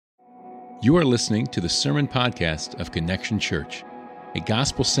You are listening to the Sermon Podcast of Connection Church, a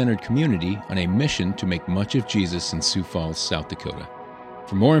gospel-centered community on a mission to make much of Jesus in Sioux Falls, South Dakota.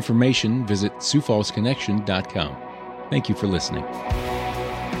 For more information, visit SiouxFallsConnection.com. Thank you for listening.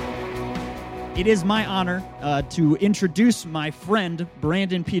 It is my honor to introduce my friend,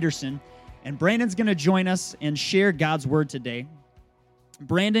 Brandon Peterson. And Brandon's going to join us and share God's Word today.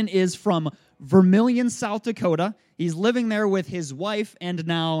 Brandon is from Vermillion, South Dakota. He's living there with his wife and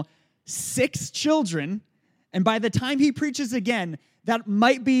now 6 children. And by the time he preaches again, that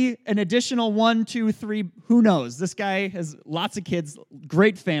might be an additional 1, 2, 3, who knows? This guy has lots of kids,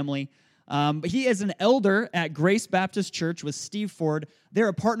 great family. He is an elder at Grace Baptist Church with Steve Ford. They're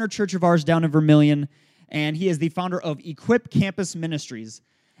a partner church of ours down in Vermillion, and he is the founder of Equip Campus Ministries.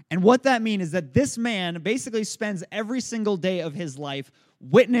 And what that means is that this man basically spends every single day of his life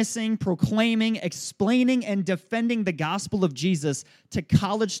witnessing, proclaiming, explaining, and defending the gospel of Jesus to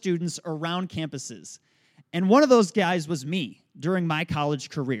college students around campuses. And one of those guys was me during my college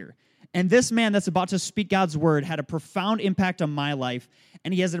career. And this man that's about to speak God's word had a profound impact on my life,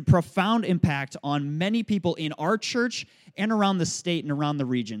 and he has a profound impact on many people in our church and around the state and around the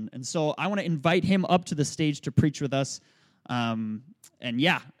region. And so I want to invite him up to the stage to preach with us. And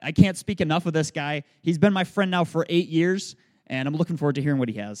yeah, I can't speak enough of this guy. He's been my friend now for 8 years, and I'm looking forward to hearing what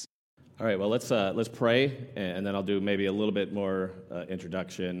he has. All right, well, let's pray, and then I'll do maybe a little bit more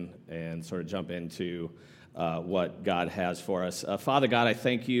introduction and sort of jump into what God has for us. Father God, I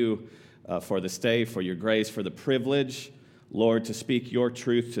thank you for this day, for your grace, for the privilege, Lord, to speak your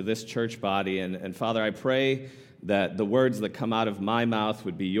truth to this church body. And Father, I pray that the words that come out of my mouth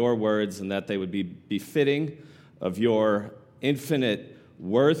would be your words and that they would be befitting of your infinite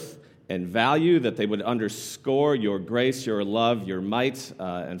worth and value, that they would underscore your grace, your love, your might.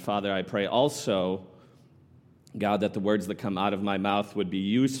 And Father, I pray also, God, that the words that come out of my mouth would be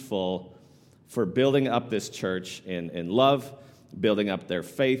useful for building up this church in love, building up their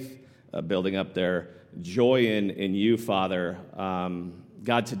faith, building up their joy in you, Father.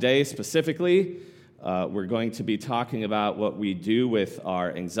 God, today specifically, we're going to be talking about what we do with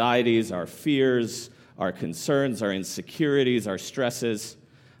our anxieties, our fears, our concerns, our insecurities, our stresses.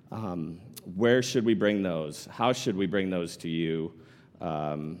 Where should we bring those? How should we bring those to you?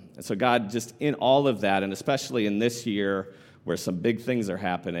 And so, God, just in all of that, and especially in this year where some big things are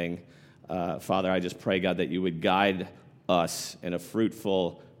happening, Father, I just pray, God, that you would guide us in a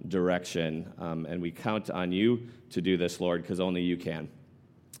fruitful direction. And we count on you to do this, Lord, because only you can.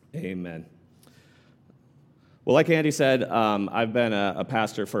 Amen. Well, like Andy said, I've been a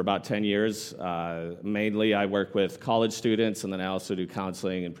pastor for about 10 years. Mainly, I work with college students, and then I also do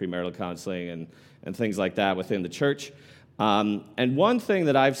counseling and premarital counseling and things like that within the church. And one thing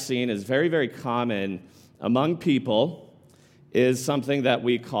that I've seen is very, very common among people is something that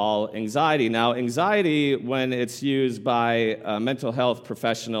we call anxiety. Now, anxiety, when it's used by mental health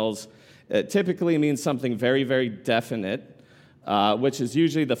professionals, it typically means something very, very definite, which is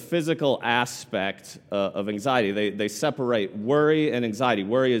usually the physical aspect of anxiety. They separate worry and anxiety.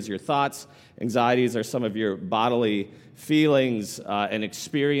 Worry is your thoughts. Anxieties are some of your bodily feelings and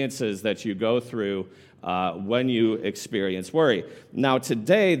experiences that you go through when you experience worry. Now,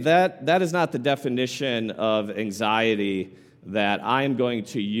 today, that is not the definition of anxiety that I'm going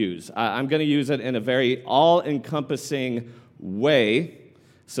to use. I'm going to use it in a very all-encompassing way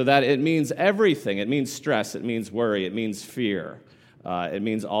so that it means everything. It means stress, it means worry, it means fear. It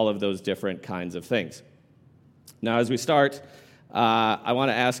means all of those different kinds of things. Now, as we start, I want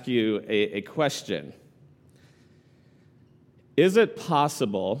to ask you a question. Is it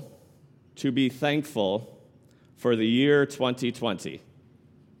possible to be thankful for the year 2020?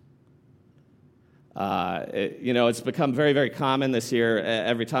 It's become very, very common this year,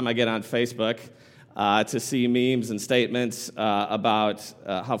 every time I get on Facebook, to see memes and statements about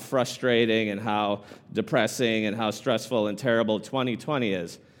how frustrating and how depressing and how stressful and terrible 2020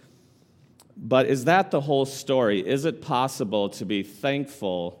 is. But is that the whole story? Is it possible to be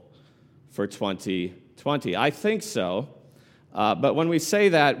thankful for 2020? I think so. But when we say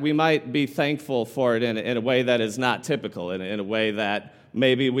that, we might be thankful for it in a way that is not typical, in a way that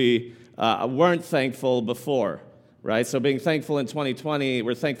maybe we weren't thankful before, right? So being thankful in 2020,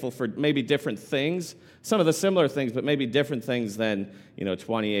 we're thankful for maybe different things, some of the similar things, but maybe different things than,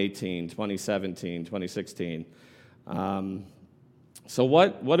 2018, 2017, 2016. So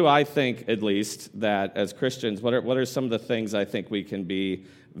what do I think, at least, that as Christians, what are some of the things I think we can be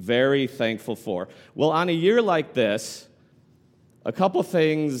very thankful for? Well, on a year like this, a couple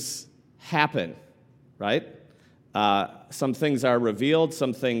things happen, right? Some things are revealed,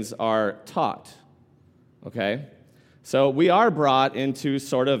 some things are taught, okay? So we are brought into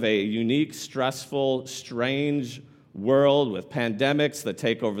sort of a unique, stressful, strange world with pandemics that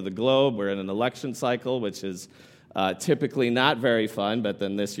take over the globe. We're in an election cycle, which is typically not very fun, but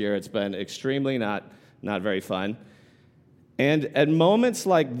then this year it's been extremely not very fun. And at moments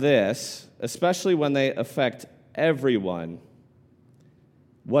like this, especially when they affect everyone,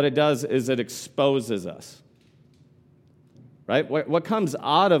 what it does is it exposes us, right? What comes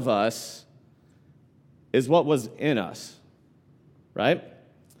out of us is what was in us, right?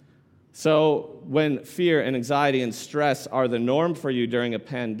 So when fear and anxiety and stress are the norm for you during a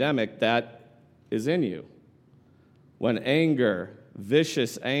pandemic, that is in you. When anger,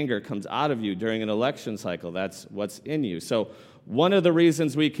 vicious anger comes out of you during an election cycle, that's what's in you. So one of the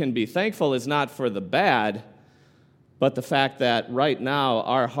reasons we can be thankful is not for the bad, but the fact that right now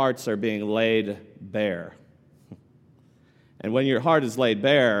our hearts are being laid bare. And when your heart is laid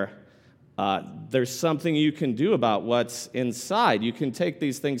bare, there's something you can do about what's inside. You can take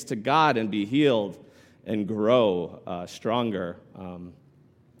these things to God and be healed and grow stronger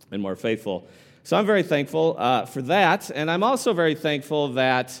and more faithful. So I'm very thankful for that, and I'm also very thankful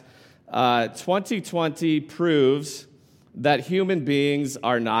that 2020 proves that human beings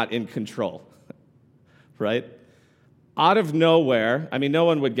are not in control, right? Out of nowhere, I mean, no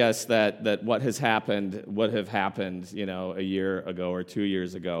one would guess that what has happened would have happened, a year ago or 2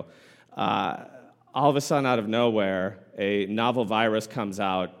 years ago. All of a sudden, out of nowhere, a novel virus comes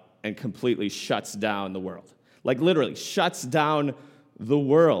out and completely shuts down the world. Like literally shuts down the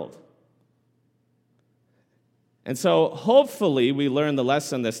world. And so hopefully we learn the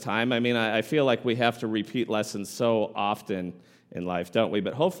lesson this time. I mean, I feel like we have to repeat lessons so often in life, don't we?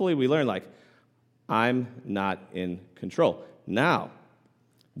 But hopefully we learn, I'm not in control. Now,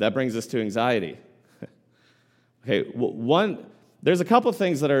 that brings us to anxiety. Okay, there's a couple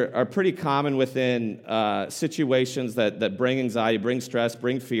things that are pretty common within situations that bring anxiety, bring stress,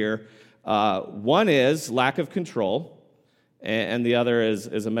 bring fear. One is lack of control, and the other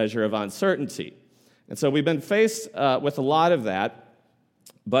is a measure of uncertainty. And so we've been faced with a lot of that.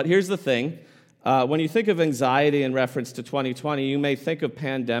 But here's the thing. When you think of anxiety in reference to 2020, you may think of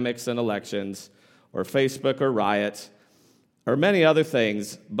pandemics and elections, or Facebook or riots, or many other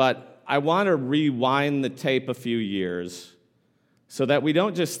things. But I want to rewind the tape a few years so that we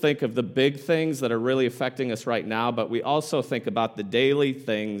don't just think of the big things that are really affecting us right now, but we also think about the daily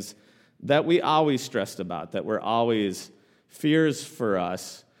things that we always stressed about, that were always fears for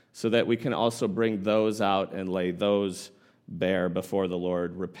us, so that we can also bring those out and lay those bare before the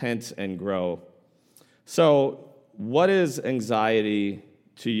Lord, repent and grow. So, what is anxiety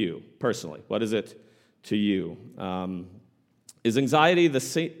to you personally? What is it to you? Is anxiety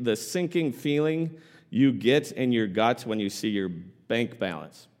the sinking feeling you get in your gut when you see your bank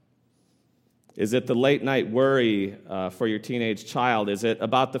balance? Is it the late night worry for your teenage child? Is it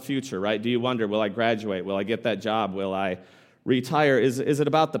about the future, right? Do you wonder, will I graduate? Will I get that job? Will I retire? Is it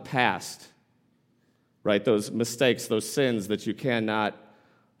about the past, right? Those mistakes, those sins that you cannot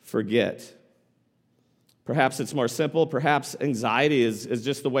forget. Perhaps it's more simple. Perhaps anxiety is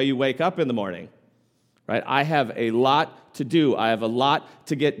just the way you wake up in the morning, right? I have a lot to do. I have a lot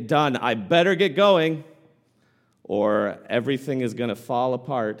to get done. I better get going, or everything is going to fall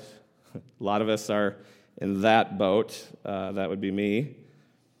apart. A lot of us are in that boat. That would be me.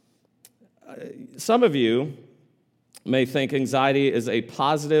 Some of you may think anxiety is a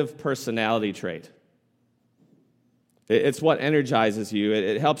positive personality trait. It's what energizes you.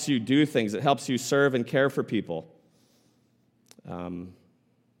 It helps you do things. It helps you serve and care for people.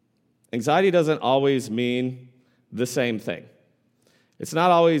 Anxiety doesn't always mean the same thing. It's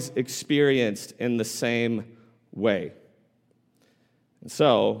not always experienced in the same way. And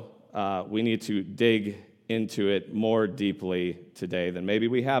so we need to dig into it more deeply today than maybe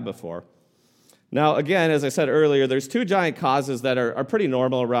we have before. Now, again, as I said earlier, there's two giant causes that are pretty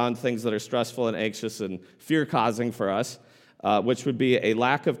normal around things that are stressful and anxious and fear-causing for us, which would be a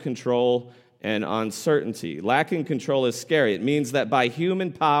lack of control and uncertainty. Lacking control is scary. It means that by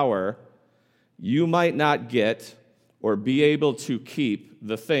human power, you might not get or be able to keep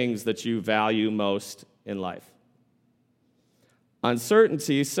the things that you value most in life.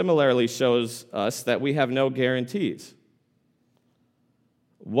 Uncertainty similarly shows us that we have no guarantees.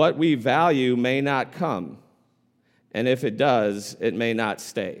 What we value may not come, and if it does, it may not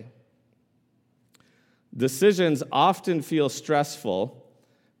stay. Decisions often feel stressful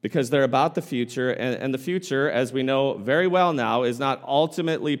because they're about the future, and the future, as we know very well now, is not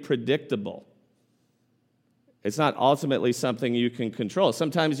ultimately predictable. It's not ultimately something you can control.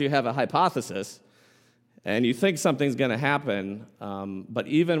 Sometimes you have a hypothesis, and you think something's going to happen, but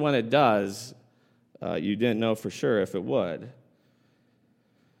even when it does, you didn't know for sure if it would.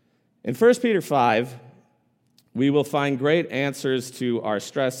 In 1 Peter 5, we will find great answers to our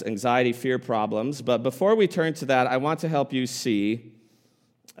stress, anxiety, fear problems. But before we turn to that, I want to help you see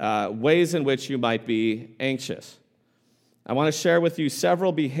ways in which you might be anxious. I want to share with you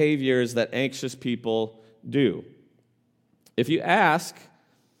several behaviors that anxious people do. If you ask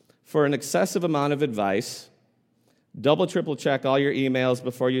for an excessive amount of advice, double, triple check all your emails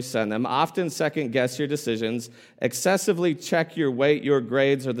before you send them, often second guess your decisions, excessively check your weight, your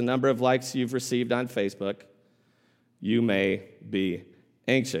grades, or the number of likes you've received on Facebook, you may be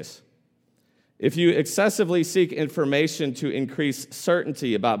anxious. If you excessively seek information to increase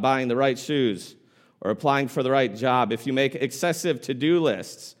certainty about buying the right shoes or applying for the right job, if you make excessive to-do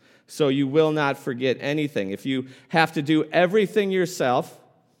lists so you will not forget anything, if you have to do everything yourself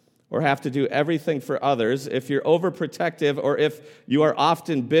or have to do everything for others, if you're overprotective, or if you are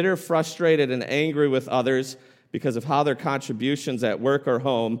often bitter, frustrated, and angry with others because of how their contributions at work or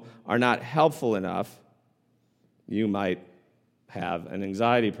home are not helpful enough, you might have an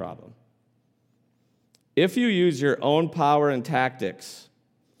anxiety problem. If you use your own power and tactics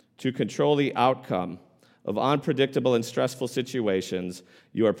to control the outcome of unpredictable and stressful situations,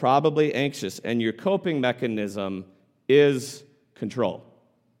 you are probably anxious, and your coping mechanism is control.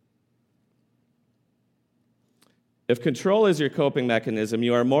 If control is your coping mechanism,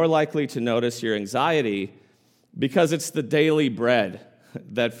 you are more likely to notice your anxiety because it's the daily bread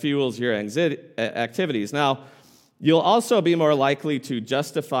that fuels your activities. Now, you'll also be more likely to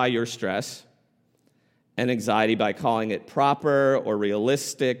justify your stress and anxiety by calling it proper or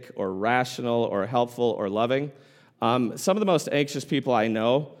realistic or rational or helpful or loving. Some of the most anxious people I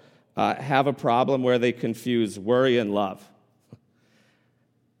know have a problem where they confuse worry and love.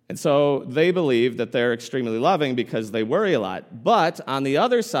 And so they believe that they're extremely loving because they worry a lot. But on the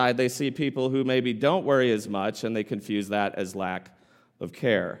other side, they see people who maybe don't worry as much, and they confuse that as lack of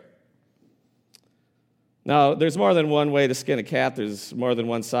care. Now, there's more than one way to skin a cat. There's more than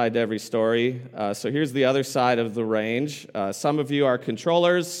one side to every story. So here's the other side of the range. Some of you are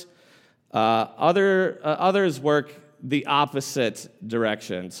controllers. Others work the opposite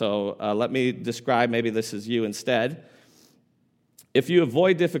direction. So let me describe, maybe this is you instead. If you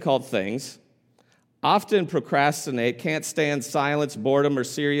avoid difficult things, often procrastinate, can't stand silence, boredom, or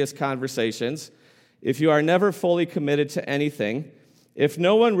serious conversations, if you are never fully committed to anything, if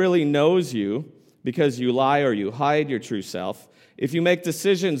no one really knows you because you lie or you hide your true self, if you make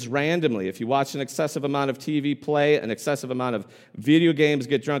decisions randomly, if you watch an excessive amount of TV play, an excessive amount of video games,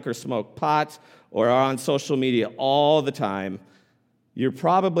 get drunk or smoke pot, or are on social media all the time, you're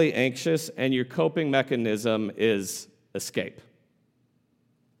probably anxious, and your coping mechanism is escape.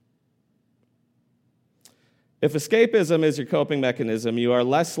 If escapism is your coping mechanism, you are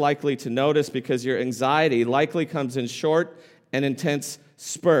less likely to notice because your anxiety likely comes in short and intense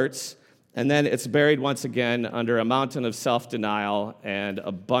spurts, and then it's buried once again under a mountain of self-denial and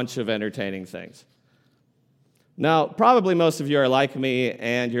a bunch of entertaining things. Now, probably most of you are like me,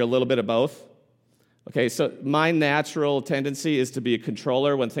 and you're a little bit of both. Okay, so my natural tendency is to be a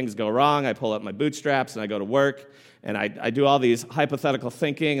controller. When things go wrong, I pull up my bootstraps and I go to work, and I do all these hypothetical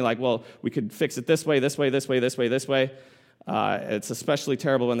thinking, like, well, we could fix it this way, this way, this way, this way, this way. It's especially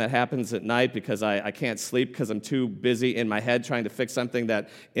terrible when that happens at night because I can't sleep because I'm too busy in my head trying to fix something that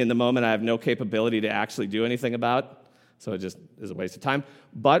in the moment I have no capability to actually do anything about. So it just is a waste of time.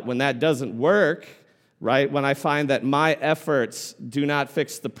 But when that doesn't work, right, when I find that my efforts do not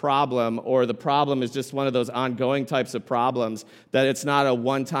fix the problem, or the problem is just one of those ongoing types of problems that it's not a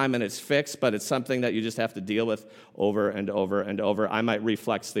one-time and it's fixed, but it's something that you just have to deal with over and over and over, I might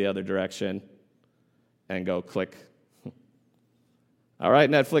reflex the other direction and go click. All right,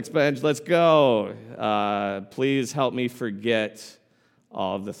 Netflix binge, let's go. Please help me forget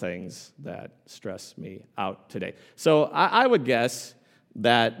all of the things that stress me out today. So I would guess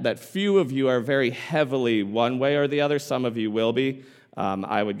that few of you are very heavily one way or the other. Some of you will be.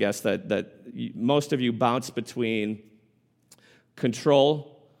 I would guess that most of you bounce between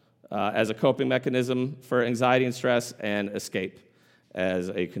control as a coping mechanism for anxiety and stress, and escape as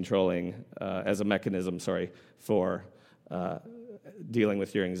a mechanism for dealing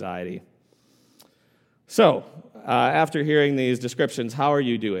with your anxiety. So, after hearing these descriptions, how are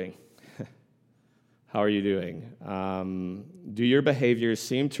you doing? How are you doing? Do your behaviors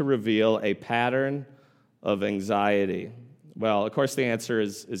seem to reveal a pattern of anxiety? Well, of course, the answer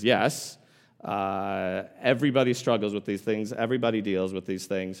is yes. Everybody struggles with these things. Everybody deals with these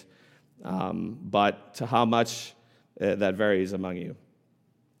things. But to how much, that varies among you.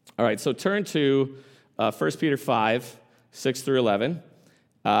 All right, so turn to 1 Peter 5, 6 through 11.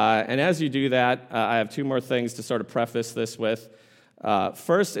 And as you do that, I have two more things to sort of preface this with.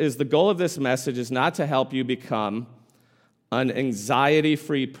 First is the goal of this message is not to help you become an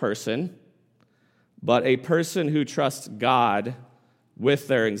anxiety-free person, but a person who trusts God with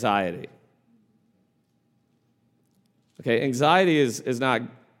their anxiety. Okay, anxiety is not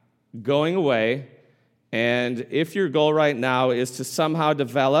going away, and if your goal right now is to somehow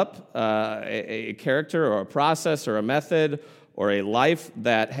develop a character or a process or a method or a life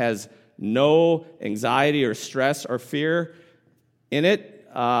that has no anxiety or stress or fear in it,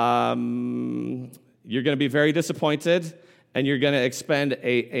 you're going to be very disappointed, and you're going to expend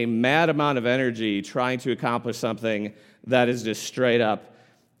a mad amount of energy trying to accomplish something that is just straight up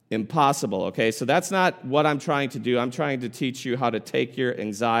impossible, okay? So that's not what I'm trying to do. I'm trying to teach you how to take your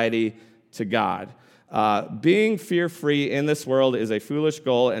anxiety to God. Being fear-free in this world is a foolish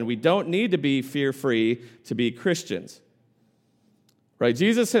goal, and we don't need to be fear-free to be Christians, right?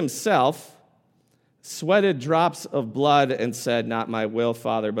 Jesus himself sweated drops of blood and said, "Not my will,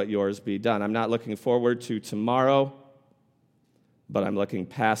 Father, but yours be done." I'm not looking forward to tomorrow, but I'm looking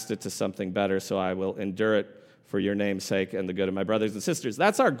past it to something better, so I will endure it for your name's sake and the good of my brothers and sisters.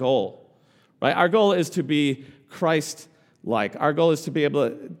 That's our goal, right? Our goal is to be Christ-like. Our goal is to be able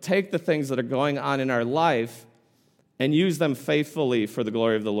to take the things that are going on in our life and use them faithfully for the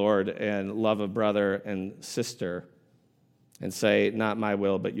glory of the Lord and love of brother and sister and say, "Not my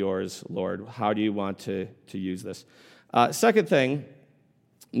will, but yours, Lord." How do you want to use this? Second thing,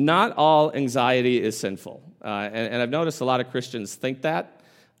 not all anxiety is sinful. And I've noticed a lot of Christians think that,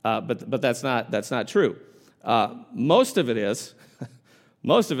 but that's not true. Most of it is,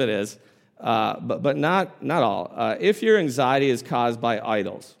 but not all. If your anxiety is caused by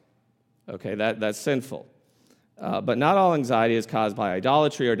idols, okay, that's sinful. But not all anxiety is caused by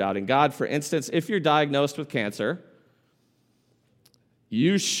idolatry or doubting God. For instance, if you're diagnosed with cancer,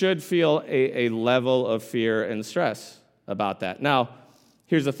 you should feel a level of fear and stress about that. Now,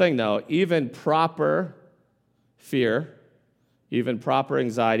 here's the thing, though. Even proper fear, even proper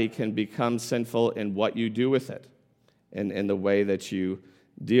anxiety can become sinful in what you do with it and in the way that you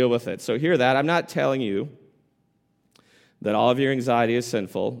deal with it. So hear that. I'm not telling you that all of your anxiety is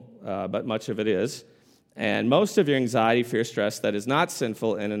sinful, but much of it is. And most of your anxiety, fear, stress that is not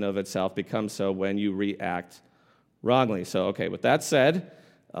sinful in and of itself becomes so when you react wrongly. So, okay, with that said,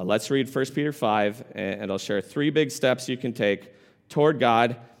 let's read 1 Peter 5, and I'll share 3 big steps you can take toward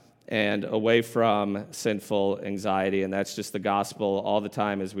God and away from sinful anxiety. And that's just the gospel all the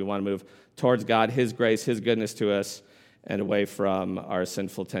time, as we want to move towards God, his grace, his goodness to us, and away from our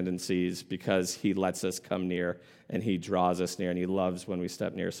sinful tendencies, because he lets us come near and he draws us near and he loves when we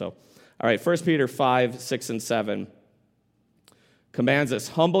step near. So, all right, 1 Peter 5, 6, and 7 commands us,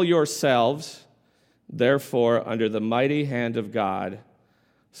 "Humble yourselves, therefore, under the mighty hand of God,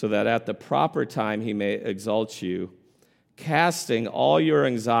 so that at the proper time he may exalt you, casting all your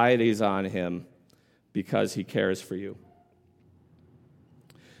anxieties on him because he cares for you."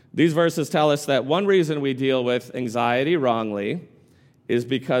 These verses tell us that one reason we deal with anxiety wrongly is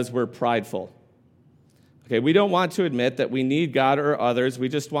because we're prideful. Okay, we don't want to admit that we need God or others. We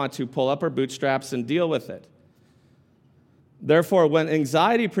just want to pull up our bootstraps and deal with it. Therefore, when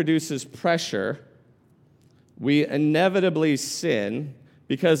anxiety produces pressure, we inevitably sin,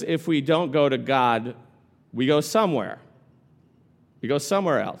 because if we don't go to God, we go somewhere. We go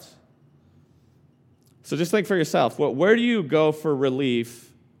somewhere else. So just think for yourself. Where do you go for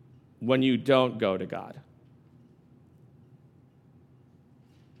relief when you don't go to God?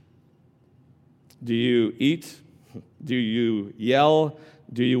 Do you eat? Do you yell?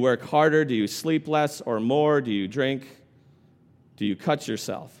 Do you work harder? Do you sleep less or more? Do you drink? Do you cut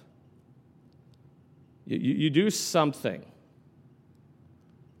yourself? You do something.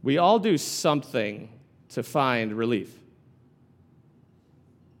 We all do something to find relief.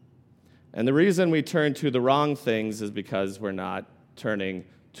 And the reason we turn to the wrong things is because we're not turning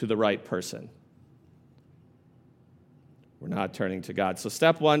to the right person. We're not turning to God. So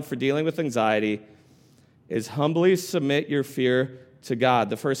step 1 for dealing with anxiety is humbly submit your fear to God.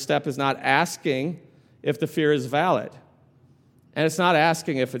 The first step is not asking if the fear is valid. And it's not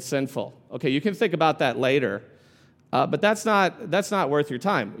asking if it's sinful. Okay, you can think about that later. But that's not worth your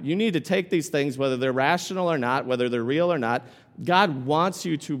time. You need to take these things, whether they're rational or not, whether they're real or not. God wants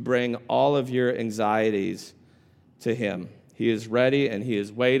you to bring all of your anxieties to him. He is ready and he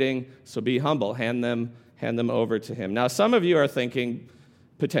is waiting, so be humble. Hand them over to him. Now, some of you are thinking,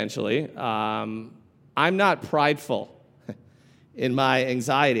 potentially, I'm not prideful in my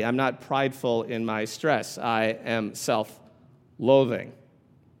anxiety. I'm not prideful in my stress. I am self-loathing.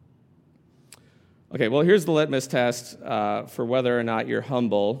 Okay, well, here's the litmus test for whether or not you're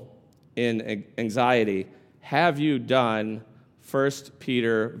humble in anxiety. Have you done 1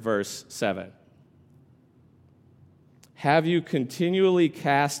 Peter verse 7? Have you continually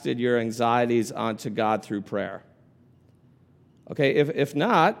casted your anxieties onto God through prayer? Okay, if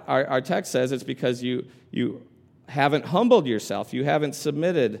not, our text says it's because you haven't humbled yourself. You haven't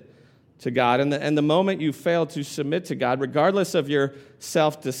submitted to God. And the moment you fail to submit to God, regardless of your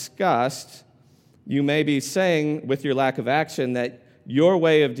self-disgust, you may be saying with your lack of action that your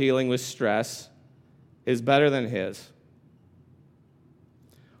way of dealing with stress is better than His.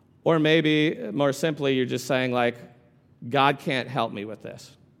 Or maybe, more simply, you're just saying, like, God can't help me with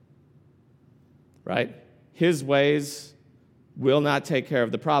this. Right? His ways will not take care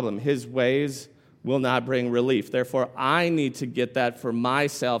of the problem. His ways will not bring relief. Therefore, I need to get that for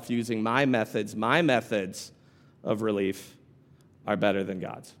myself using my methods. My methods of relief are better than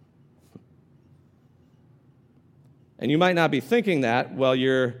God's. And you might not be thinking that while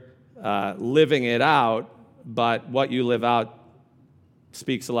you're living it out, but what you live out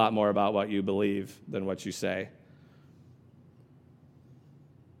speaks a lot more about what you believe than what you say.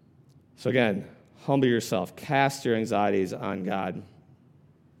 So again, humble yourself. Cast your anxieties on God.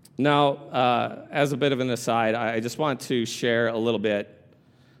 Now, as a bit of an aside, I just want to share a little bit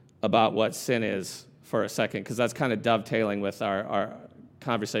about what sin is for a second, because that's kind of dovetailing with our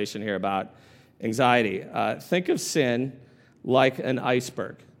conversation here about anxiety. Think of sin like an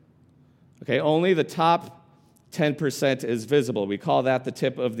iceberg. Okay, only the top 10% is visible. We call that the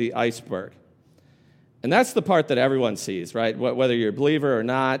tip of the iceberg. And that's the part that everyone sees, right? Whether you're a believer or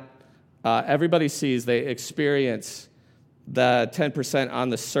not, everybody sees, they experience the 10% on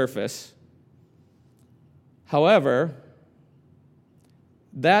the surface. However,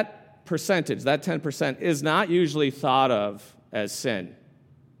 that percentage, that 10%, is not usually thought of as sin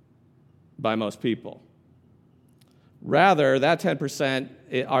by most people. Rather, that 10%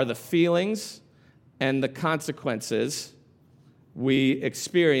 are the feelings and the consequences we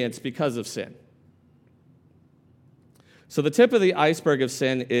experience because of sin. So the tip of the iceberg of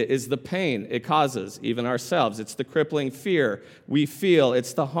sin is the pain it causes, even ourselves. It's the crippling fear we feel.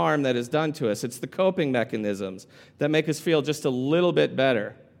 It's the harm that is done to us. It's the coping mechanisms that make us feel just a little bit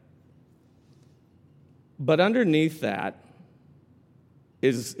better. But underneath that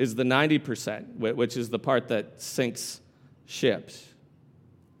is the 90%, which is the part that sinks ships.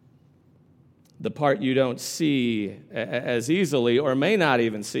 The part you don't see as easily or may not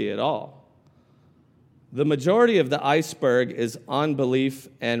even see at all. The majority of the iceberg is unbelief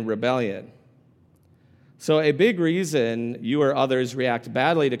and rebellion. So a big reason you or others react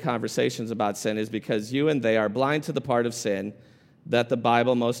badly to conversations about sin is because you and they are blind to the part of sin that the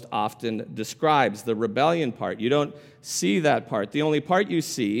Bible most often describes, the rebellion part. You don't see that part. The only part you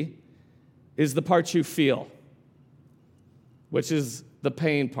see is the part you feel, which is the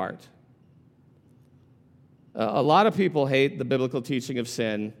pain part. A lot of people hate the biblical teaching of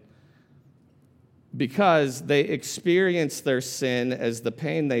sin because they experience their sin as the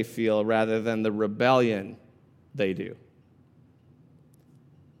pain they feel rather than the rebellion they do.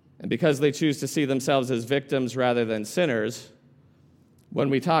 And because they choose to see themselves as victims rather than sinners, when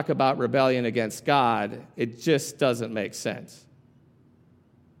we talk about rebellion against God, it just doesn't make sense.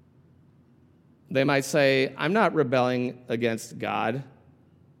 They might say, I'm not rebelling against God,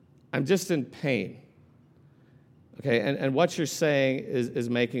 I'm just in pain. Okay, and what you're saying is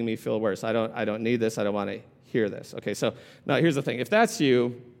making me feel worse. I don't need this. I don't want to hear this. Okay, so now here's the thing. If that's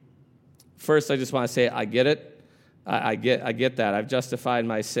you, first I just want to say I get it. I get that. I've justified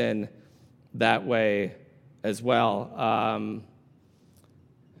my sin that way as well.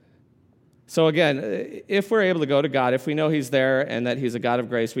 So again, if we're able to go to God, if we know He's there and that He's a God of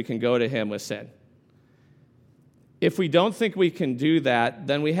grace, we can go to Him with sin. If we don't think we can do that,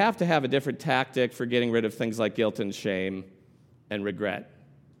 then we have to have a different tactic for getting rid of things like guilt and shame and regret,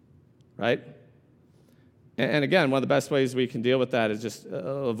 right? And again, one of the best ways we can deal with that is just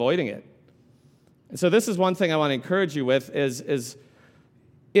avoiding it. And so this is one thing I want to encourage you with is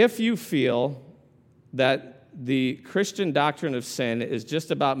if you feel that the Christian doctrine of sin is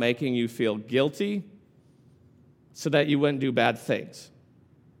just about making you feel guilty so that you wouldn't do bad things,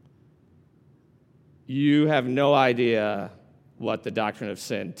 you have no idea what the doctrine of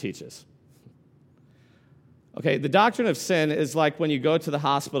sin teaches. Okay, the doctrine of sin is like when you go to the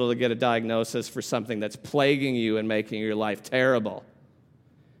hospital to get a diagnosis for something that's plaguing you and making your life terrible.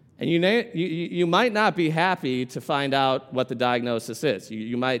 And you might not be happy to find out what the diagnosis is.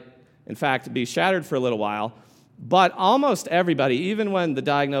 You might, in fact, be shattered for a little while, But almost everybody, even when the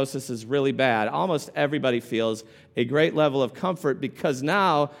diagnosis is really bad, almost everybody feels a great level of comfort because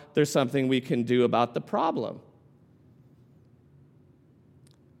now there's something we can do about the problem.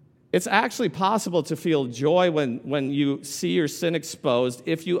 It's actually possible to feel joy when you see your sin exposed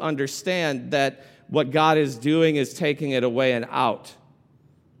if you understand that what God is doing is taking it away and out.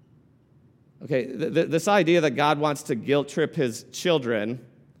 Okay, this idea that God wants to guilt trip his children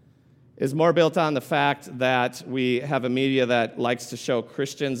is more built on the fact that we have a media that likes to show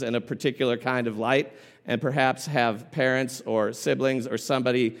Christians in a particular kind of light and perhaps have parents or siblings or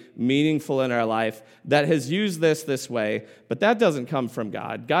somebody meaningful in our life that has used this way, but that doesn't come from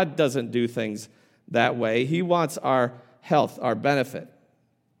God. God doesn't do things that way. He wants our health, our benefit.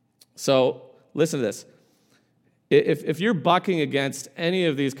 So listen to this. If you're bucking against any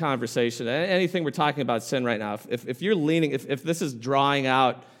of these conversations, anything we're talking about sin right now, if you're leaning, if this is drawing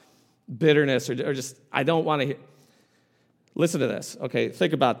out bitterness or just, I don't want to hear, listen to this. Okay,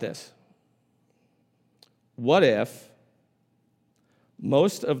 think about this. What if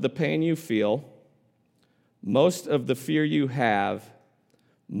most of the pain you feel, most of the fear you have,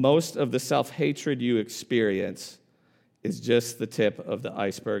 most of the self-hatred you experience is just the tip of the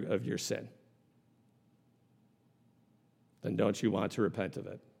iceberg of your sin? Then don't you want to repent of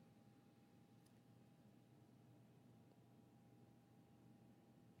it?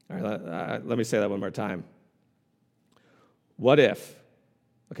 All right, let me say that one more time. What if,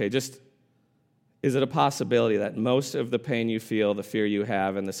 okay, just, is it a possibility that most of the pain you feel, the fear you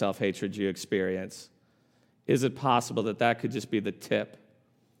have, and the self-hatred you experience, is it possible that that could just be the tip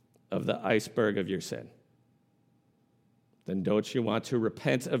of the iceberg of your sin? Then don't you want to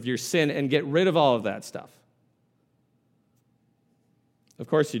repent of your sin and get rid of all of that stuff? Of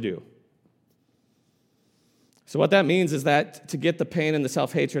course you do. So what that means is that to get the pain and the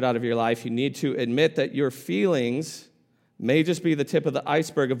self-hatred out of your life, you need to admit that your feelings may just be the tip of the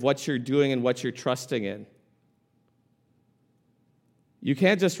iceberg of what you're doing and what you're trusting in. You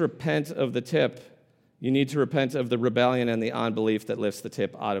can't just repent of the tip. You need to repent of the rebellion and the unbelief that lifts the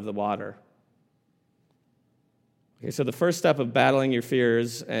tip out of the water. Okay, so the first step of battling your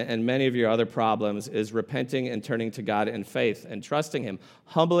fears and many of your other problems is repenting and turning to God in faith and trusting Him,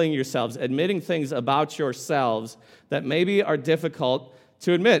 humbling yourselves, admitting things about yourselves that maybe are difficult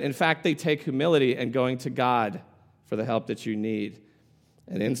to admit. In fact, they take humility and going to God for the help that you need.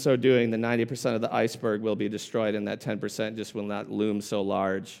 And in so doing, the 90% of the iceberg will be destroyed, and that 10% just will not loom so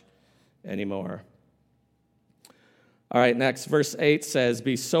large anymore. All right, next, verse 8 says,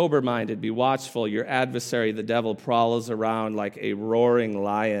 "Be sober-minded, be watchful. Your adversary, the devil, prowls around like a roaring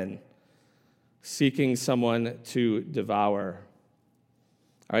lion, seeking someone to devour."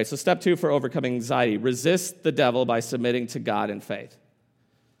 All right, so step 2 for overcoming anxiety. Resist the devil by submitting to God in faith.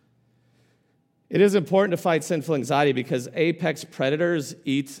 It is important to fight sinful anxiety because apex predators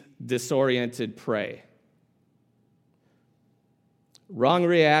eat disoriented prey. Wrong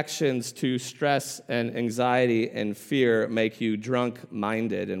reactions to stress and anxiety and fear make you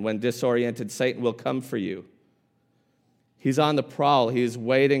drunk-minded, and when disoriented, Satan will come for you. He's on the prowl. He's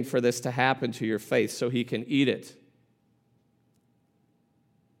waiting for this to happen to your faith so he can eat it.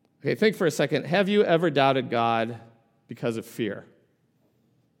 Okay, think for a second. Have you ever doubted God because of fear?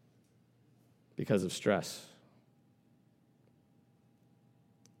 Because of stress?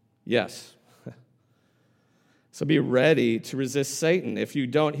 Yes. So be ready to resist Satan. If you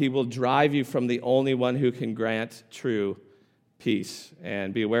don't, he will drive you from the only one who can grant true peace.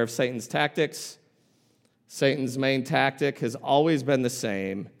 And be aware of Satan's tactics. Satan's main tactic has always been the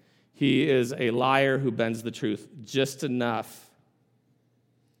same. He is a liar who bends the truth just enough.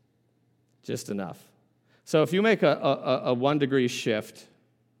 Just enough. So if you make a 1-degree shift,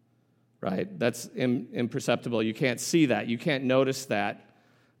 right, that's imperceptible. You can't see that. You can't notice that.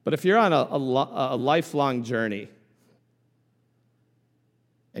 But if you're on a lifelong journey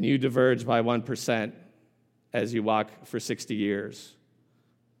and you diverge by 1% as you walk for 60 years,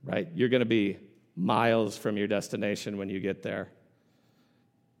 right, you're going to be miles from your destination when you get there.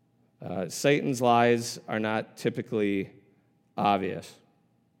 Satan's lies are not typically obvious.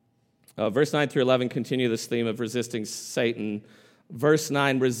 Verse 9 through 11 continue this theme of resisting Satan. Verse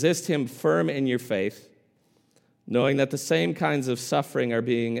 9, resist him firm in your faith, knowing that the same kinds of suffering are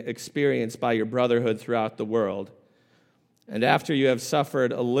being experienced by your brotherhood throughout the world. And after you have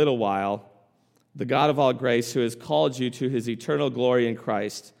suffered a little while, the God of all grace, who has called you to his eternal glory in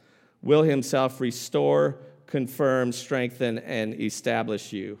Christ, will himself restore, confirm, strengthen, and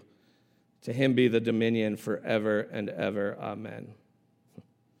establish you. To him be the dominion forever and ever. Amen.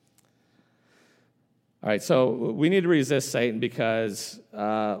 All right, so we need to resist Satan because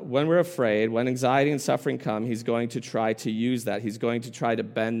when we're afraid, when anxiety and suffering come, he's going to try to use that. He's going to try to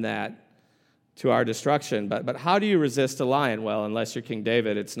bend that to our destruction. But how do you resist a lion? Well, unless you're King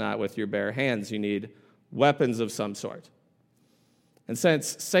David, it's not with your bare hands. You need weapons of some sort. And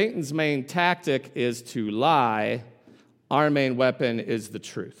since Satan's main tactic is to lie, our main weapon is the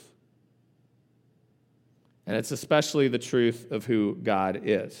truth. And it's especially the truth of who God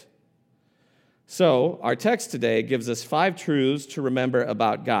is. So, our text today gives us 5 truths to remember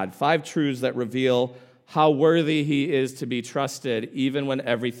about God, 5 truths that reveal how worthy he is to be trusted, even when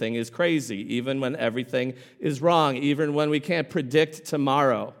everything is crazy, even when everything is wrong, even when we can't predict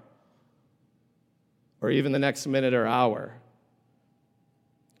tomorrow, or even the next minute or hour.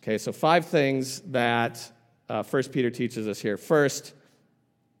 Okay, so 5 things that 1 Peter teaches us here. First,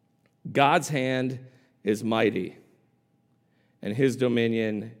 God's hand is mighty, and his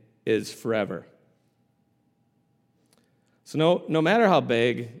dominion is forever. So no matter how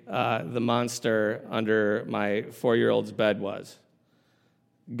big the monster under my 4-year-old's bed was,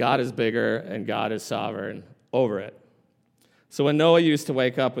 God is bigger and God is sovereign over it. So when Noah used to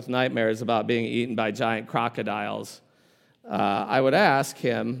wake up with nightmares about being eaten by giant crocodiles, I would ask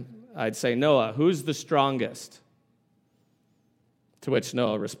him, I'd say, Noah, who's the strongest? To which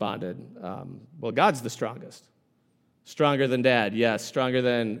Noah responded, well, God's the strongest. Stronger than Dad, yes. Stronger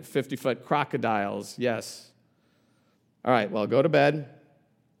than 50-foot crocodiles, yes. All right, well, go to bed,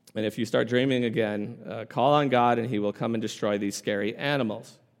 and if you start dreaming again, call on God, and he will come and destroy these scary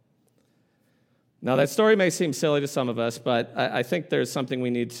animals. Now, that story may seem silly to some of us, but I think there's something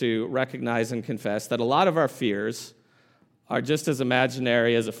we need to recognize and confess, that a lot of our fears are just as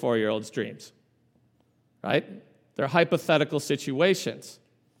imaginary as a 4-year-old's dreams, right? They're hypothetical situations,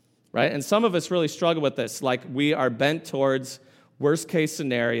 right? And some of us really struggle with this, like we are bent towards worst-case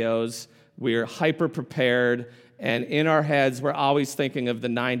scenarios, we're hyper-prepared, and in our heads, we're always thinking of the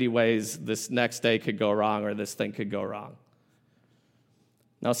 90 ways this next day could go wrong or this thing could go wrong.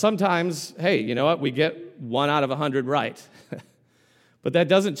 Now, sometimes, hey, you know what? We get 1 out of 100 right. But that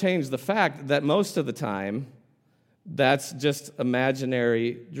doesn't change the fact that most of the time, that's just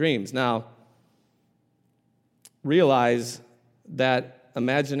imaginary dreams. Now, realize that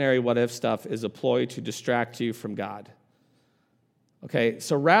imaginary what-if stuff is a ploy to distract you from God. Okay,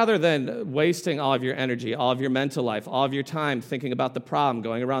 so rather than wasting all of your energy, all of your mental life, all of your time thinking about the problem,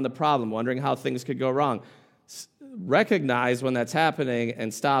 going around the problem, wondering how things could go wrong, recognize when that's happening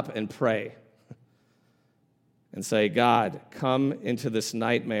and stop and pray. And say, God, come into this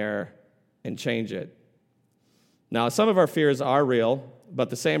nightmare and change it. Now, some of our fears are real, but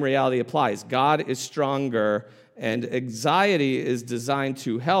the same reality applies. God is stronger, and anxiety is designed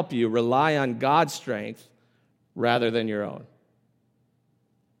to help you rely on God's strength rather than your own.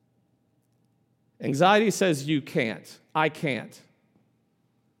 Anxiety says you can't. I can't.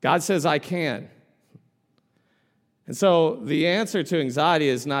 God says I can. And so the answer to anxiety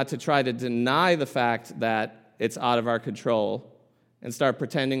is not to try to deny the fact that it's out of our control and start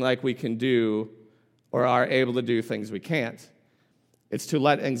pretending like we can do or are able to do things we can't. It's to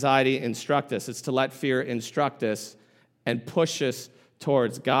let anxiety instruct us. It's to let fear instruct us and push us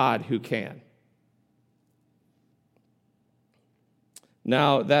towards God who can.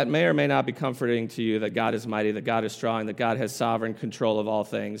 Now, that may or may not be comforting to you that God is mighty, that God is strong, that God has sovereign control of all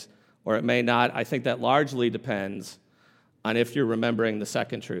things, or it may not. I think that largely depends on if you're remembering the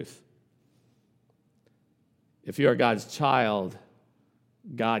second truth. If you are God's child,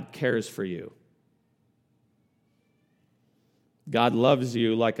 God cares for you. God loves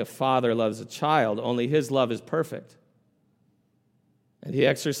you like a father loves a child, only his love is perfect. And he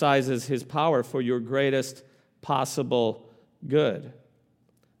exercises his power for your greatest possible good.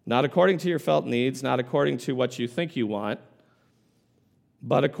 Not according to your felt needs, not according to what you think you want,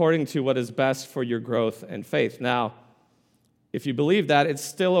 but according to what is best for your growth and faith. Now, if you believe that, it's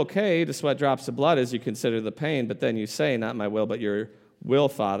still okay to sweat drops of blood as you consider the pain, but then you say, not my will, but your will,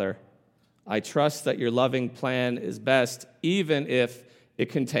 Father. I trust that your loving plan is best, even if it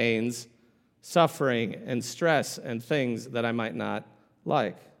contains suffering and stress and things that I might not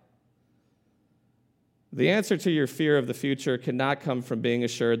like. The answer to your fear of the future cannot come from being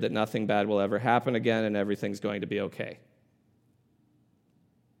assured that nothing bad will ever happen again and everything's going to be okay.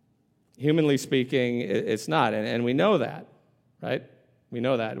 Humanly speaking, it's not, and we know that, right? We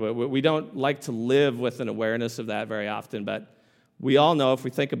know that. We don't like to live with an awareness of that very often, but we all know, if we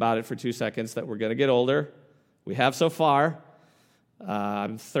think about it for 2 seconds, that we're going to get older. We have so far.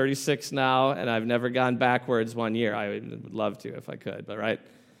 I'm 36 now, and I've never gone backwards 1 year. I would love to if I could, but right?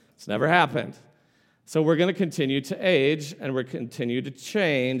 It's never happened. So we're going to continue to age, and we're continue to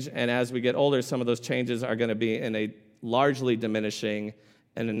change, and as we get older, some of those changes are going to be in a largely diminishing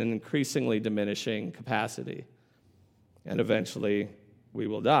and an increasingly diminishing capacity. And eventually, we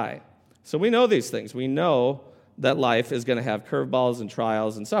will die. So we know these things. We know that life is going to have curveballs and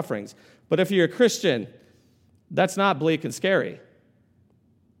trials and sufferings. But if you're a Christian, that's not bleak and scary.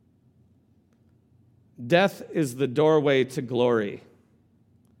 Death is the doorway to glory.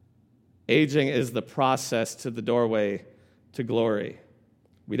 Aging is the process to the doorway to glory.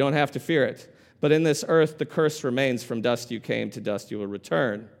 We don't have to fear it. But in this earth, the curse remains: from dust you came, to dust you will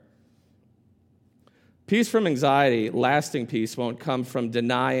return. Peace from anxiety, lasting peace, won't come from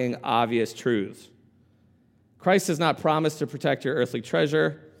denying obvious truths. Christ has not promised to protect your earthly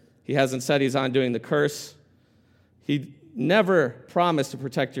treasure. He hasn't said he's undoing the curse. He never promised to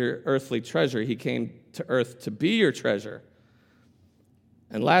protect your earthly treasure. He came to earth to be your treasure.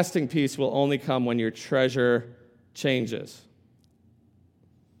 And lasting peace will only come when your treasure changes.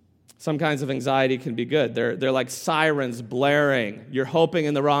 Some kinds of anxiety can be good. They're like sirens blaring. You're hoping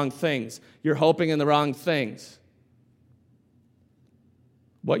in the wrong things. You're hoping in the wrong things.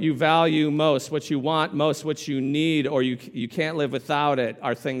 What you value most, what you want most, what you need, or you can't live without it,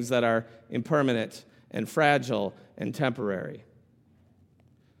 are things that are impermanent and fragile and temporary.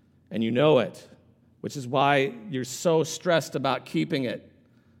 And you know it, which is why you're so stressed about keeping it,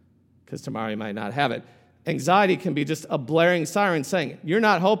 because tomorrow you might not have it. Anxiety can be just a blaring siren saying, you're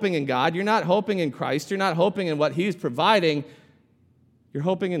not hoping in God, you're not hoping in Christ, you're not hoping in what He's providing, you're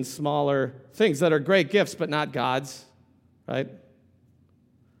hoping in smaller things that are great gifts, but not God's, right?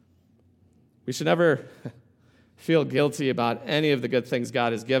 We should never feel guilty about any of the good things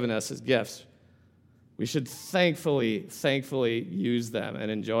God has given us as gifts. We should thankfully use them and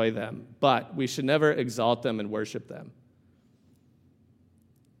enjoy them, but we should never exalt them and worship them.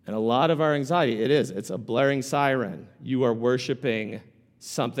 And a lot of our anxiety, it's a blaring siren. You are worshiping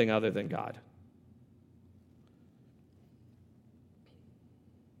something other than God.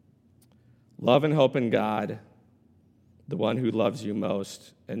 Love and hope in God, the one who loves you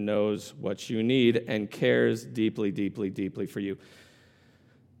most and knows what you need and cares deeply, deeply, deeply for you.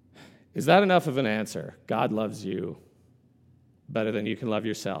 Is that enough of an answer? God loves you better than you can love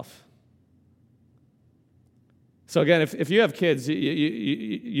yourself. So again, if you have kids,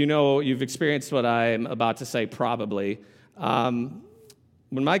 you know, you've experienced what I'm about to say probably. When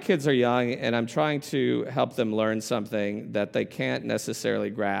my kids are young and I'm trying to help them learn something that they can't necessarily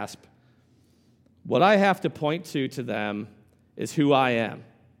grasp, what I have to point to them is who I am,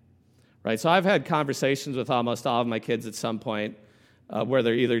 right? So I've had conversations with almost all of my kids at some point where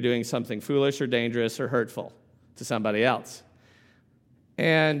they're either doing something foolish or dangerous or hurtful to somebody else.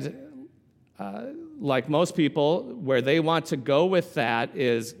 And like most people, where they want to go with that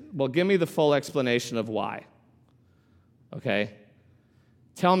is, well, give me the full explanation of why, okay?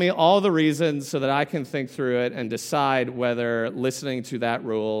 Tell me all the reasons so that I can think through it and decide whether listening to that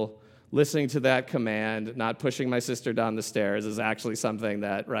rule, listening to that command, not pushing my sister down the stairs is actually something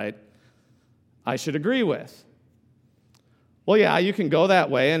that, right, I should agree with. Well, yeah, you can go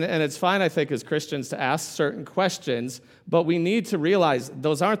that way, and it's fine, I think, as Christians to ask certain questions, but we need to realize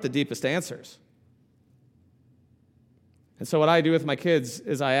those aren't the deepest answers. And so what I do with my kids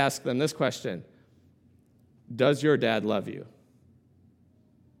is I ask them this question: does your dad love you?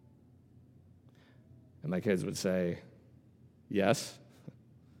 And my kids would say, yes.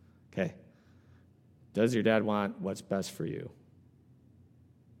 Okay. Does your dad want what's best for you?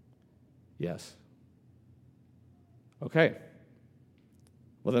 Yes. Okay.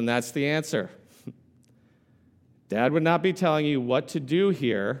 Well, then that's the answer. Dad would not be telling you what to do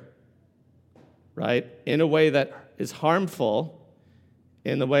here, right, in a way that is harmful,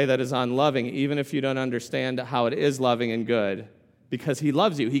 in the way that is unloving, even if you don't understand how it is loving and good, because he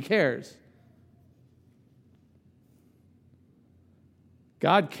loves you, he cares.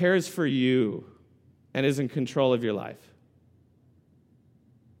 God cares for you and is in control of your life.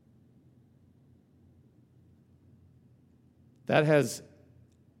 That has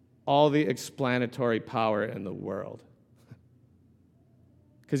all the explanatory power in the world.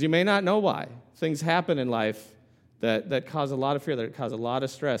 Because you may not know why. Things happen in life that cause a lot of fear, that cause a lot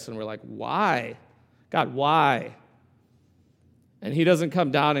of stress, and we're like, why? God, why? And he doesn't come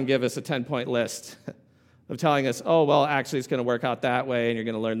down and give us a 10-point list of telling us, oh, well, actually it's going to work out that way, and you're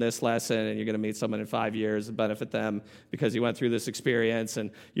going to learn this lesson, and you're going to meet someone in 5 years and benefit them because you went through this experience, and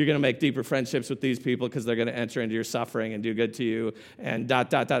you're going to make deeper friendships with these people because they're going to enter into your suffering and do good to you, and ...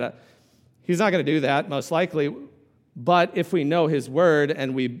 He's not going to do that, most likely, but if we know his word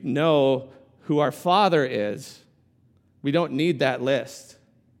and we know who our Father is, we don't need that list.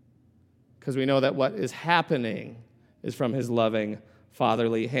 because we know that what is happening is from his loving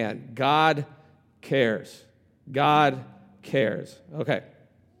fatherly hand. God cares. God cares. Okay,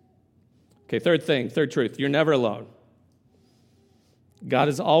 third truth. You're never alone. God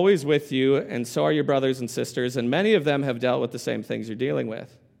is always with you, and so are your brothers and sisters, and many of them have dealt with the same things you're dealing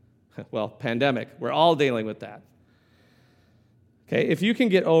with. Well, pandemic. We're all dealing with that. Okay, if you can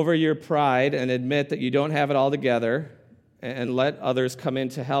get over your pride and admit that you don't have it all together and let others come in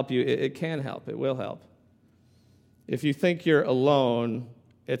to help you, it can help. It will help. If you think you're alone,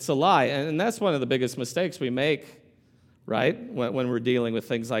 it's a lie. And that's one of the biggest mistakes we make, right, when we're dealing with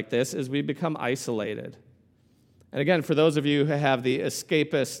things like this, is we become isolated. And again, for those of you who have the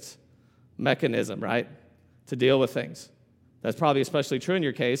escapist mechanism, right, to deal with things, that's probably especially true in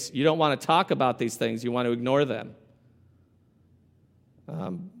your case. You don't want to talk about these things. You want to ignore them.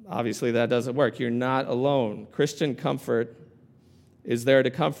 Obviously, that doesn't work. You're not alone. Christian comfort is there to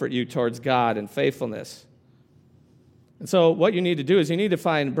comfort you towards God and faithfulness. And so what you need to do is you need to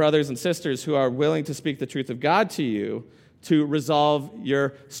find brothers and sisters who are willing to speak the truth of God to you to resolve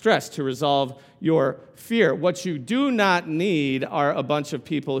your stress, to resolve your fear. What you do not need are a bunch of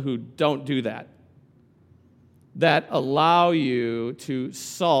people who don't do that allow you to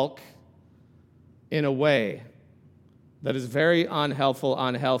sulk in a way that is very unhelpful,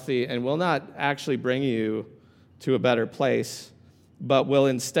 unhealthy, and will not actually bring you to a better place, but will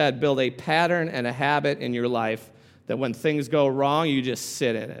instead build a pattern and a habit in your life that when things go wrong, you just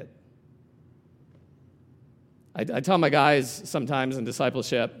sit in it. I tell my guys sometimes in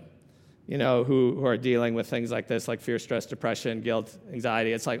discipleship, who are dealing with things like this, like fear, stress, depression, guilt,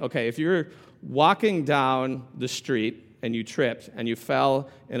 anxiety, it's like, okay, if you're walking down the street and you tripped and you fell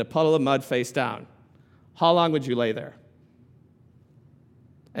in a puddle of mud face down, how long would you lay there?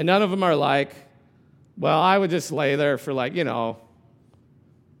 And none of them are like, well, I would just lay there for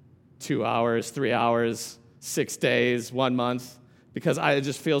 2 hours, 3 hours, 6 days, 1 month, because I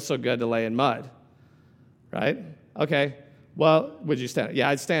just feel so good to lay in mud, right? Okay, well, would you stand up? Yeah,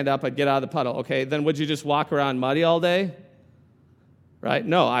 I'd stand up, I'd get out of the puddle. Okay, then would you just walk around muddy all day? Right?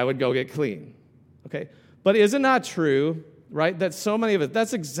 No, I would go get clean. Okay, but is it not true, right, that so many of us,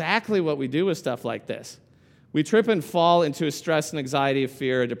 that's exactly what we do with stuff like this. We trip and fall into a stress and anxiety,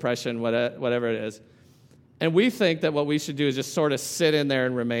 fear, depression, whatever it is, and we think that what we should do is just sort of sit in there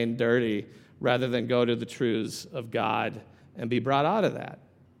and remain dirty rather than go to the truths of God and be brought out of that.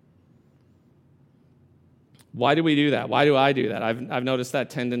 Why do we do that? Why do I do that? I've noticed that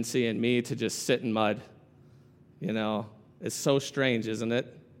tendency in me to just sit in mud. It's so strange, isn't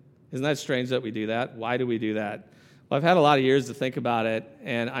it? Isn't that strange that we do that? Why do we do that? Well, I've had a lot of years to think about it,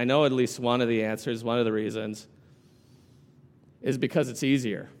 and I know at least one of the answers, one of the reasons, is because it's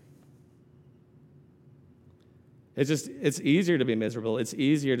easier. It's easier to be miserable. It's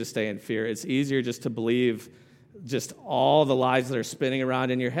easier to stay in fear. It's easier just to believe just all the lies that are spinning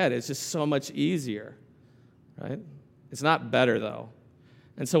around in your head. It's just so much easier, right? It's not better, though.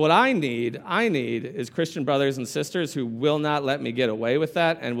 And so what I need is Christian brothers and sisters who will not let me get away with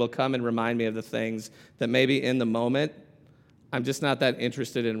that and will come and remind me of the things that maybe in the moment I'm just not that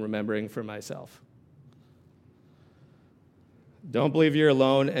interested in remembering for myself. Don't believe you're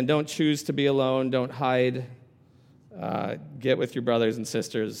alone, and don't choose to be alone. Don't hide. Get with your brothers and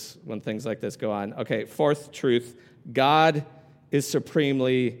sisters when things like this go on. Okay, fourth truth, God is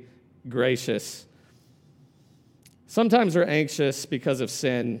supremely gracious. Sometimes we're anxious because of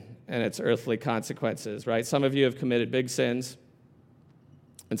sin and its earthly consequences, right? Some of you have committed big sins,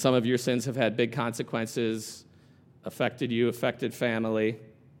 and some of your sins have had big consequences, affected you, affected family.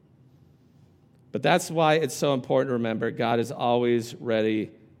 But that's why it's so important to remember God is always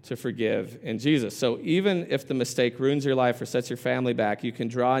ready to forgive in Jesus. So even if the mistake ruins your life or sets your family back, you can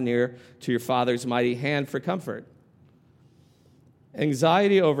draw near to your Father's mighty hand for comfort.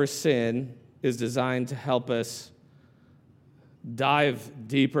 Anxiety over sin is designed to help us dive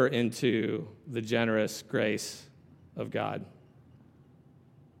deeper into the generous grace of God.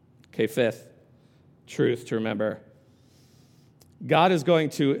 Okay, fifth truth to remember. God is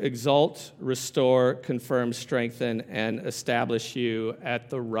going to exalt, restore, confirm, strengthen, and establish you at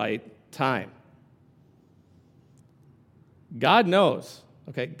the right time. God knows,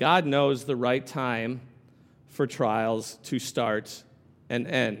 God knows the right time for trials to start and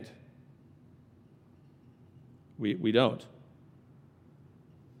end. We don't.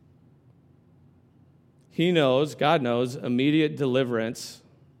 He knows, God knows, immediate deliverance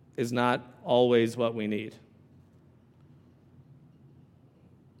is not always what we need.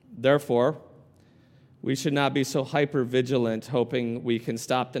 Therefore, we should not be so hyper-vigilant hoping we can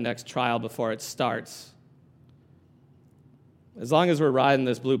stop the next trial before it starts. As long as we're riding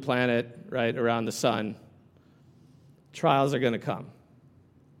this blue planet right around the sun, trials are going to come.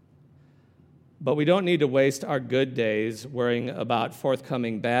 But we don't need to waste our good days worrying about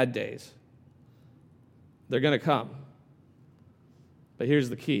forthcoming bad days. They're going to come. But here's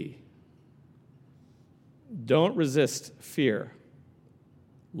the key. Don't resist fear.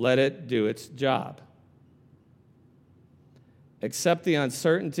 Let it do its job. Accept the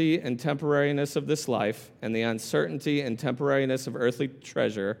uncertainty and temporariness of this life and the uncertainty and temporariness of earthly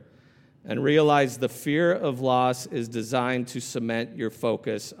treasure, and realize the fear of loss is designed to cement your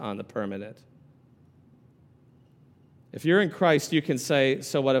focus on the permanent. If you're in Christ, you can say,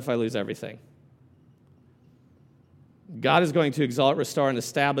 so what if I lose everything? God is going to exalt, restore, and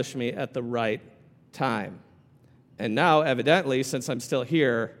establish me at the right time. And now, evidently, since I'm still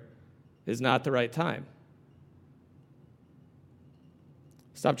here, is not the right time.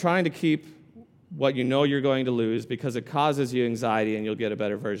 Stop trying to keep what you know you're going to lose, because it causes you anxiety, and you'll get a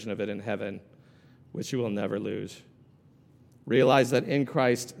better version of it in heaven, which you will never lose. Realize that in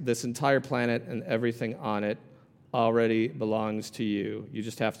Christ, this entire planet and everything on it already belongs to you. You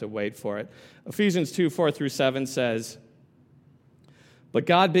just have to wait for it. Ephesians 2:4-7 says, "But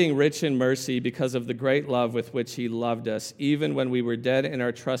God, being rich in mercy, because of the great love with which he loved us, even when we were dead in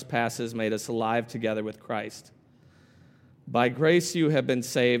our trespasses, made us alive together with Christ. By grace you have been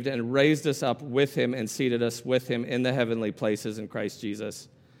saved, and raised us up with him and seated us with him in the heavenly places in Christ Jesus,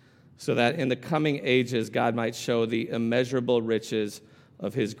 so that in the coming ages God might show the immeasurable riches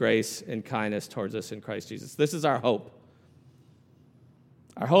of his grace and kindness towards us in Christ Jesus." This is our hope.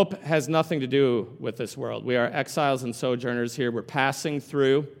 Our hope has nothing to do with this world. We are exiles and sojourners here. We're passing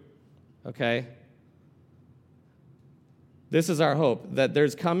through, okay? This is our hope, that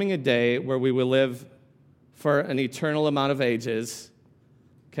there's coming a day where we will live for an eternal amount of ages,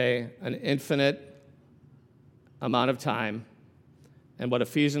 okay, an infinite amount of time. And what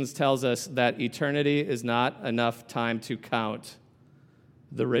Ephesians tells us, that eternity is not enough time to count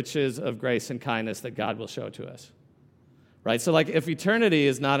the riches of grace and kindness that God will show to us. Right? So, like, if eternity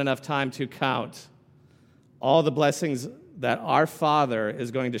is not enough time to count all the blessings that our Father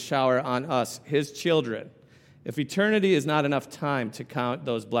is going to shower on us, his children, if eternity is not enough time to count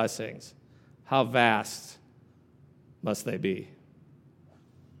those blessings, how vast must they be?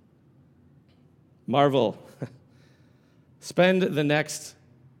 Marvel. Spend the next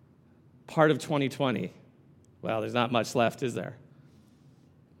part of 2020. Well, there's not much left, is there?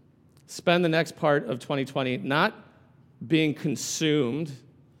 Spend the next part of 2020 not being consumed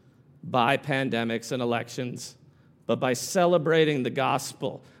by pandemics and elections, but by celebrating the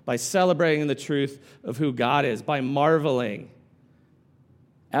gospel, by celebrating the truth of who God is, by marveling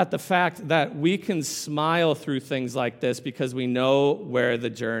at the fact that we can smile through things like this because we know where the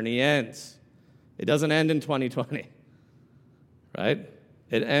journey ends. It doesn't end in 2020, right?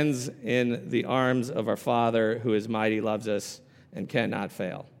 It ends in the arms of our Father who is mighty, loves us, and cannot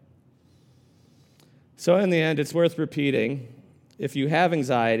fail. So in the end, it's worth repeating, if you have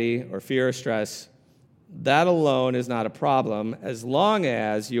anxiety or fear or stress, that alone is not a problem as long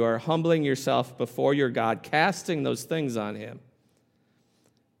as you are humbling yourself before your God, casting those things on him.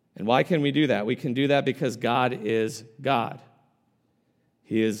 And why can we do that? We can do that because God is God.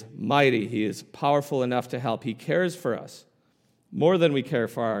 He is mighty. He is powerful enough to help. He cares for us more than we care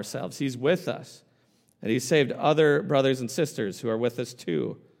for ourselves. He's with us. And he's saved other brothers and sisters who are with us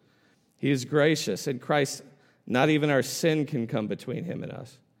too. He is gracious. In Christ, not even our sin can come between him and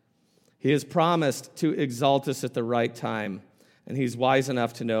us. He has promised to exalt us at the right time, and he's wise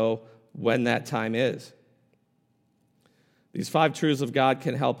enough to know when that time is. These 5 truths of God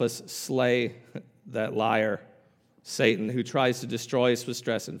can help us slay that liar, Satan, who tries to destroy us with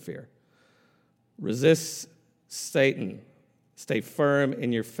stress and fear. Resist Satan. Stay firm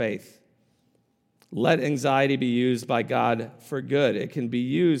in your faith. Let anxiety be used by God for good. It can be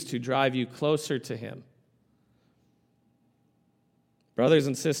used to drive you closer to him. Brothers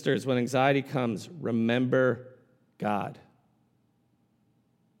and sisters, when anxiety comes, remember God.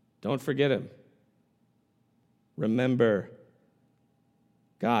 Don't forget him. Remember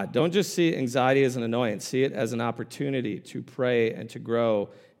God. Don't just see anxiety as an annoyance. See it as an opportunity to pray and to grow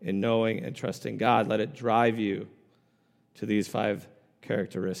in knowing and trusting God. Let it drive you to these 5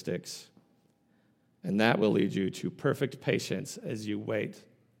 characteristics. And that will lead you to perfect patience as you wait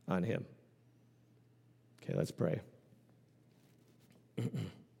on him. Okay, let's pray.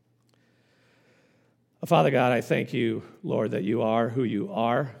 Father God, I thank you, Lord, that you are who you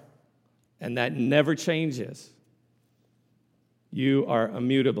are, and that never changes. You are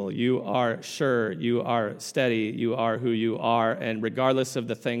immutable. You are sure. You are steady. You are who you are. And regardless of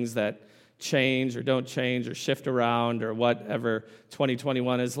the things that change or don't change or shift around or whatever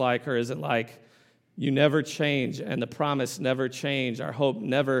 2021 is like or isn't like. You never change, and the promise never changes. Our hope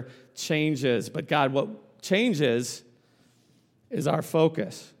never changes. But God, what changes is our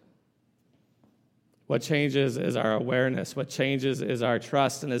focus. What changes is our awareness. What changes is our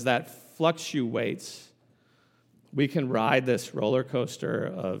trust. And as that fluctuates, we can ride this roller coaster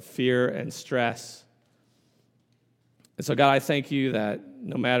of fear and stress. And so, God, I thank you that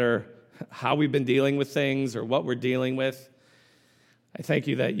no matter how we've been dealing with things or what we're dealing with, I thank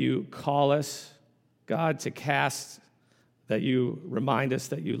you that you call us, God, to cast, that you remind us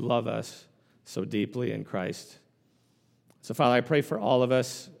that you love us so deeply in Christ. So, Father, I pray for all of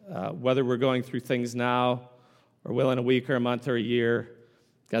us, whether we're going through things now or will in a week or a month or a year,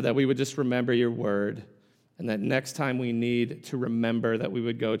 God, that we would just remember your word, and that next time we need to remember that we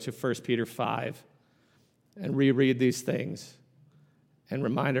would go to 1 Peter 5 and reread these things and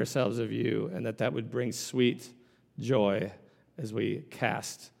remind ourselves of you, and that would bring sweet joy as we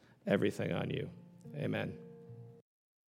cast everything on you. Amen.